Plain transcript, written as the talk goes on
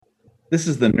This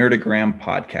is the Nerdogram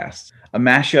podcast, a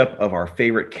mashup of our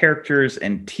favorite characters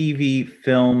and TV,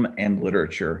 film, and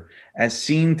literature, as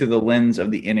seen through the lens of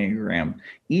the Enneagram.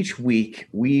 Each week,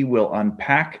 we will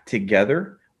unpack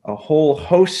together a whole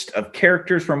host of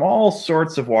characters from all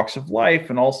sorts of walks of life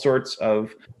and all sorts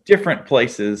of different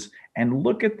places and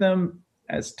look at them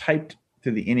as typed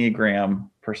through the Enneagram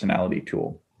personality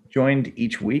tool. Joined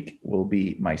each week will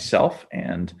be myself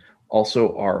and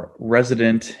also our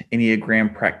resident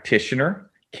Enneagram practitioner,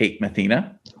 Kate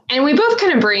Mathena. And we both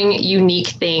kind of bring unique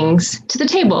things to the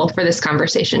table for this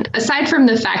conversation, aside from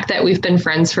the fact that we've been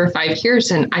friends for 5 years,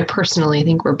 and I personally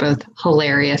think we're both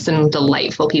hilarious and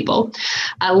delightful people.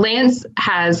 Lance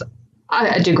has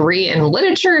a degree in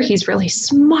literature. He's really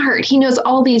smart. He knows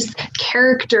all these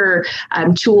character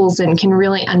tools and can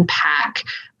really unpack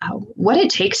what it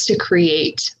takes to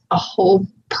create a whole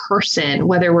person,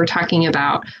 whether we're talking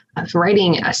about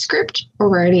writing a script or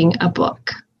writing a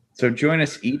book. So join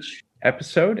us each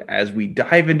episode as we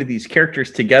dive into these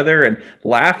characters together and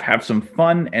laugh, have some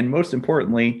fun, and most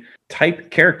importantly,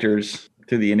 type characters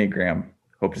to the Enneagram.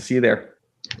 Hope to see you there.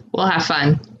 We'll have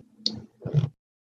fun.